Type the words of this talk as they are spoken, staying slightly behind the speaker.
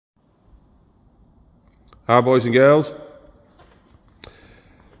Hi boys and girls.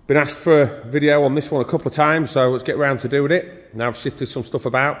 Been asked for a video on this one a couple of times, so let's get round to doing it. Now I've shifted some stuff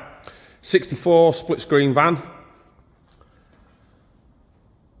about. 64 split screen van.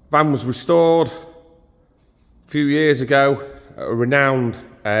 Van was restored a few years ago at a renowned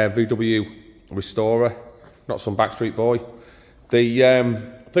VW restorer, not some backstreet boy. The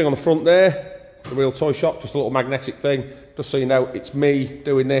thing on the front there, the real toy shop, just a little magnetic thing, just so you know it's me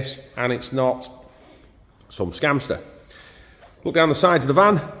doing this and it's not some scamster. Look down the sides of the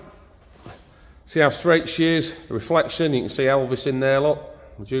van, see how straight she is, the reflection, you can see Elvis in there, look,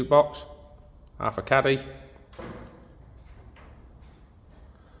 the jukebox, half a caddy.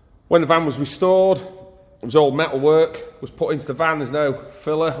 When the van was restored, it was all metal work, was put into the van, there's no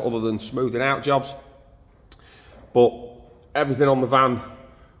filler other than smoothing out jobs. But everything on the van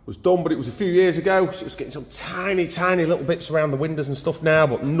was done, but it was a few years ago, so it's getting some tiny little bits around the windows and stuff now,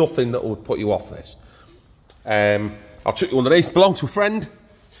 but nothing that would put you off this. I'll chuck you underneath. Belonged to a friend.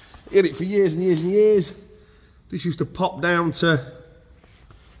 He had it for years and years and years. This used to pop down to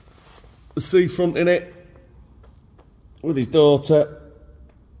the seafront in it with his daughter.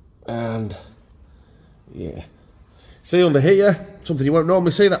 And yeah. See under here, something you won't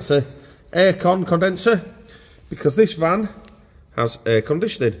normally see, that's a aircon condenser, because this van has air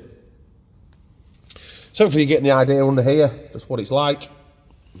conditioning. So hopefully you're getting the idea under here, just what it's like.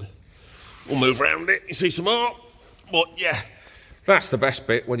 We'll move around it, you see some more. But yeah, that's the best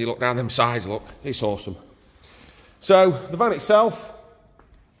bit when you look down them sides, look, it's awesome. So the van itself,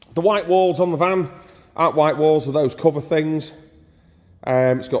 the white walls on the van aren't white walls, are those cover things.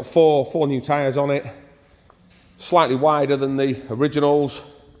 It's got four new tyres on it, slightly wider than the originals,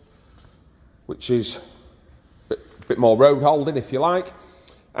 which is a bit more road holding if you like.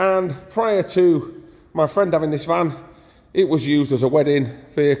 And prior to my friend having this van, it was used as a wedding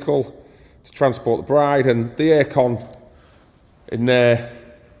vehicle to transport the bride, and the aircon in there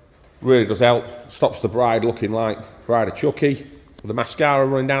really does help. Stops the bride looking like Bride of Chucky with the mascara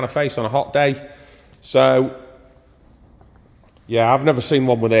running down her face on a hot day. So yeah, I've never seen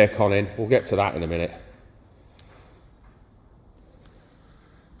one with aircon in. We'll get to that in a minute.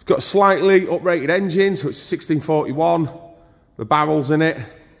 It's got a slightly uprated engine, so it's a 1641. The barrels in it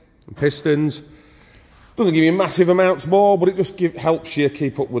and pistons. Doesn't give you massive amounts more, but it just helps you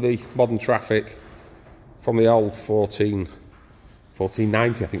keep up with the modern traffic from the old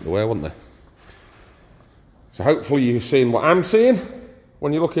 1490, I think they were, weren't they? So hopefully you're seeing what I'm seeing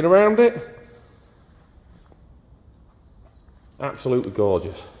when you're looking around it. Absolutely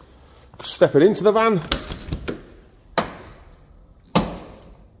gorgeous. Stepping into the van,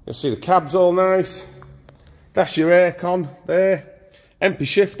 you'll see the cab's all nice. That's your aircon there. MP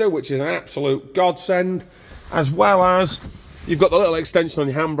shifter, which is an absolute godsend, as well as you've got the little extension on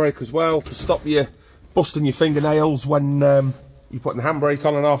your handbrake as well to stop you busting your fingernails when you're putting the handbrake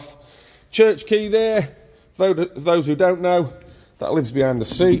on and off. Church key there, for those who don't know, that lives behind the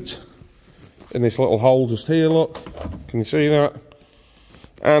seat in this little hole just here, look, can you see that?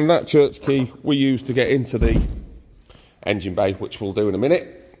 And that church key we use to get into the engine bay, which we'll do in a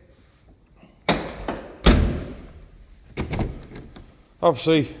minute.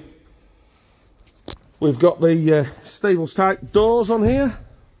 Obviously, we've got the stables type doors on here.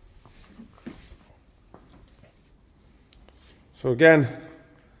 So again,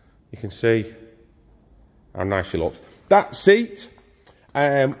 you can see how nice she looks. That seat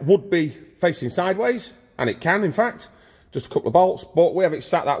would be facing sideways, and it can, in fact, just a couple of bolts, but we have it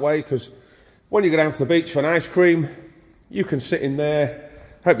sat that way because when you go down to the beach for an ice cream, you can sit in there.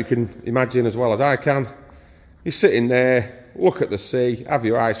 Hope you can imagine as well as I can. You sit in there, look at the sea, have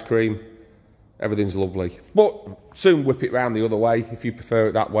your ice cream, everything's lovely. But soon whip it round the other way. If you prefer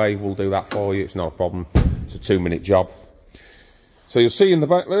it that way, we'll do that for you, it's not a problem. It's a 2-minute job. So you'll see in the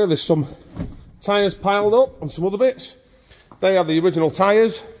back there's some tyres piled up and some other bits. They are the original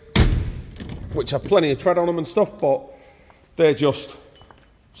tyres, which have plenty of tread on them and stuff, but they're just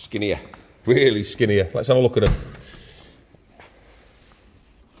skinnier, really skinnier. Let's have a look at them.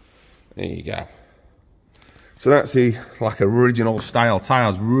 There you go. So that's the original style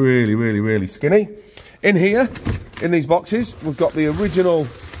tyres, really skinny. In here, in these boxes, we've got the original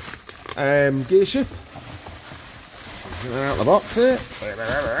gear shift. Out the box here.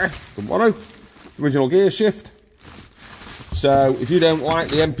 Original gear shift. So if you don't like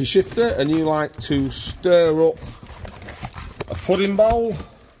the MP shifter and you like to stir up a pudding bowl,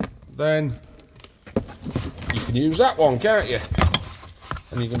 then you can use that one, can't you?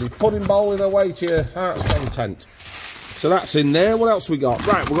 And you can be pudding bowling away to your heart's content. So that's in there. What else we got?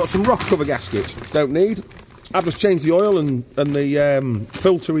 Right, we've got some rock cover gaskets, which don't need. I've just changed the oil and the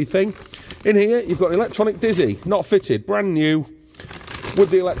filtery thing. In here, you've got an electronic dizzy, not fitted, brand new,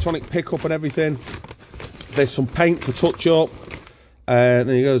 with the electronic pickup and everything. There's some paint for touch-up, and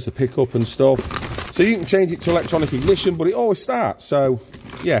then goes the pickup and stuff. So you can change it to electronic ignition, but it always starts. So,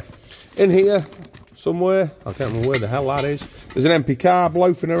 yeah. In here, somewhere, I can't remember where the hell that is. There's an MP carb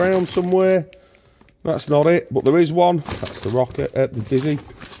loafing around somewhere. That's not it, but there is one. That's the rocket, the dizzy.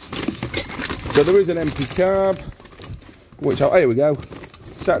 So there is an MP carb, which, here we go.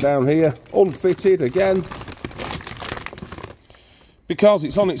 Sat down here, unfitted again, because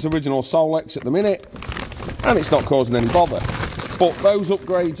it's on its original Solex at the minute, and it's not causing any bother. But those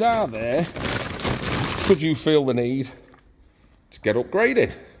upgrades are there, should you feel the need to get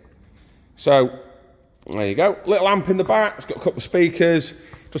upgraded. So, there you go. Little amp in the back, it's got a couple of speakers,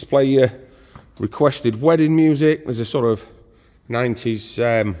 just play your requested wedding music. There's a sort of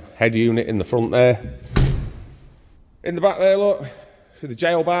 90s head unit in the front there. In the back there, look. See the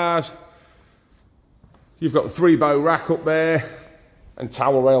jail bars. You've got the 3-bow rack up there and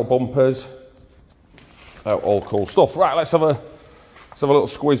tower rail bumpers. Oh, all cool stuff. Right, let's have a little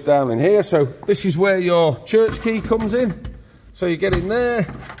squiz down in here. So this is where your church key comes in. So you get in there.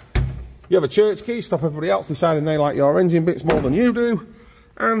 You have a church key. Stop everybody else deciding they like your engine bits more than you do.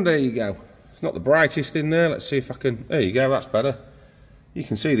 And there you go. It's not the brightest in there. Let's see if I can. There you go. That's better. You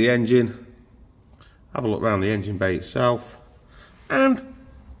can see the engine. Have a look around the engine bay itself. And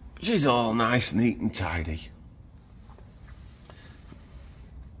she's all nice, neat and tidy.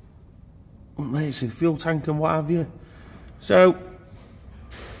 It's a fuel tank and what have you. So,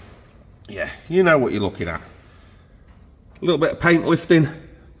 yeah, you know what you're looking at. A little bit of paint lifting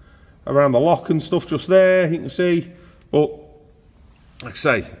around the lock and stuff just there, you can see. But, like I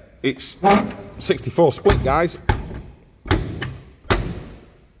say, it's 64 split, guys.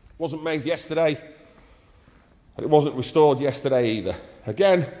 Wasn't made yesterday. And it wasn't restored yesterday either.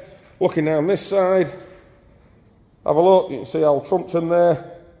 Again, looking down this side, have a look, you can see old Trumpton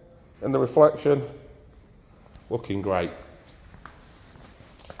there in the reflection, looking great.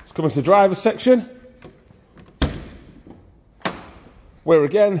 Let's come into the driver's section, where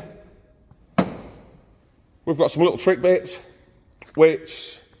again, we've got some little trick bits,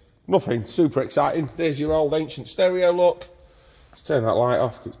 which, nothing super exciting. There's your old ancient stereo, look. Let's turn that light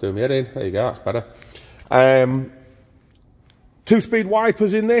off, it's doing me head in. There you go, that's better. 2-speed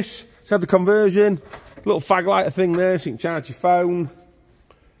wipers in this. It's had the conversion. Little fag lighter thing there so you can charge your phone.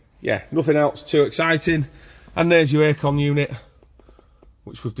 Yeah, nothing else too exciting. And there's your aircon unit,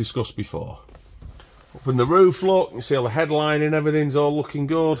 which we've discussed before. Up in the roof, look, you can see all the headline and everything's all looking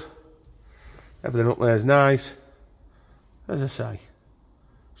good. Everything up there is nice. As I say,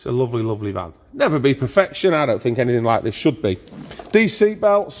 it's a lovely, lovely van. Never be perfection. I don't think anything like this should be. These seat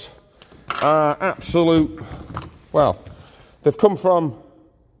belts are absolute, well, they've come from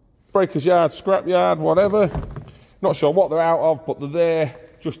breaker's yard, scrap yard, whatever. Not sure what they're out of, but they're there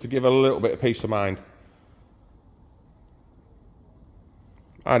just to give a little bit of peace of mind.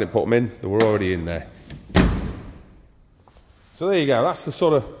 I didn't put them in, they were already in there. So there you go, that's the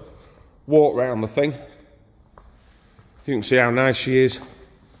sort of walk round the thing. You can see how nice she is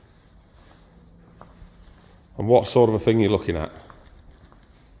and what sort of a thing you're looking at.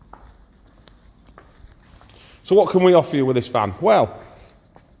 So what can we offer you with this van? Well,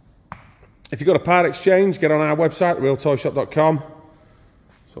 if you've got a part exchange, get on our website, therealtoyshop.com.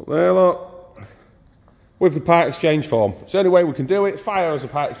 So there, look, with the part exchange form. It's the only way we can do it. Fire as a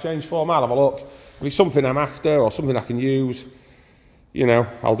part exchange form, I'll have a look. If it's something I'm after or something I can use, you know,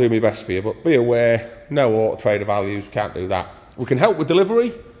 I'll do my best for you. But be aware, no auto trader values, can't do that. We can help with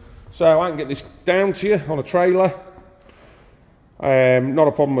delivery, so I can get this down to you on a trailer. Not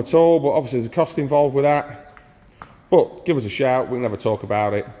a problem at all, but obviously there's a cost involved with that. But give us a shout, we can have a talk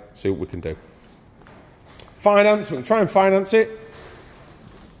about it, see what we can do. Finance, we can try and finance it.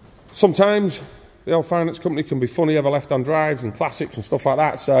 Sometimes the old finance company can be funny, ever left on drives and classics and stuff like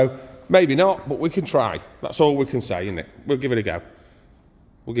that, so maybe not, but we can try. That's all we can say, isn't it? We'll give it a go.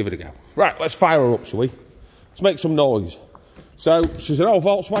 We'll give it a go. Right, let's fire her up, shall we? Let's make some noise. So, she's an old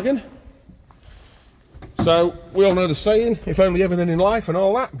Volkswagen. So, we all know the saying, if only everything in life and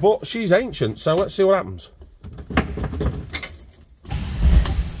all that, but she's ancient, so let's see what happens.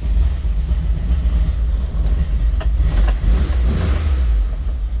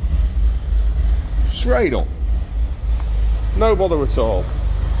 Straight up. No bother at all.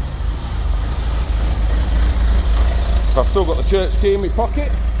 I've still got the church key in my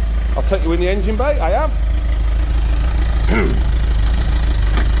pocket. I'll take you in the engine bay, I have.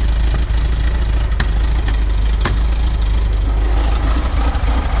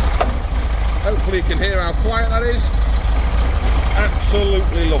 Hopefully you can hear how quiet that is.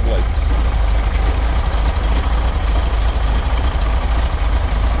 Absolutely lovely.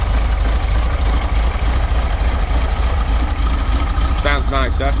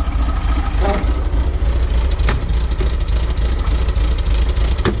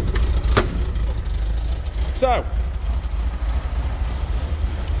 So,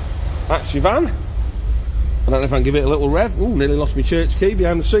 that's your van. I don't know if I can give it a little rev. Ooh, nearly lost my church key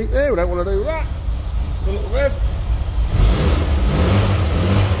behind the seat there. We don't want to do that. A little rev.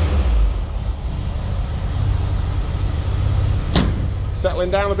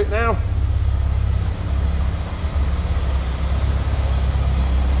 Settling down a bit now.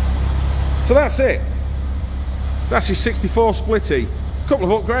 So that's it. That's your 64 Splitty. A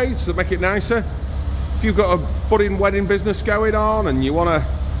couple of upgrades that make it nicer. If you've got a budding wedding business going on and you want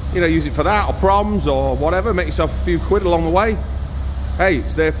to, you know, use it for that or proms or whatever, make yourself a few quid along the way, hey,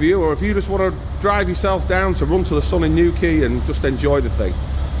 it's there for you. Or if you just want to drive yourself down to run to the sun in Newquay and just enjoy the thing,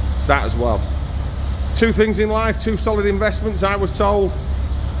 it's that as well. Two things in life, two solid investments, I was told.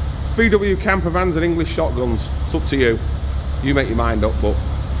 VW camper vans and English shotguns. It's up to you. You make your mind up, but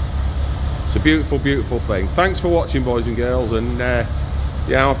it's a beautiful, beautiful thing. Thanks for watching, boys and girls, and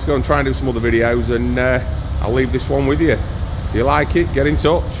yeah, I'll have to go and try and do some other videos, and I'll leave this one with you. If you like it, get in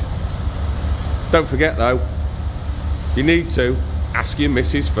touch. Don't forget though, if you need to, ask your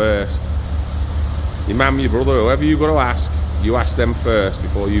missus first. Your mum, your brother, whoever you've got to ask, you ask them first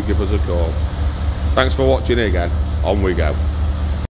before you give us a call. Thanks for watching again. On we go.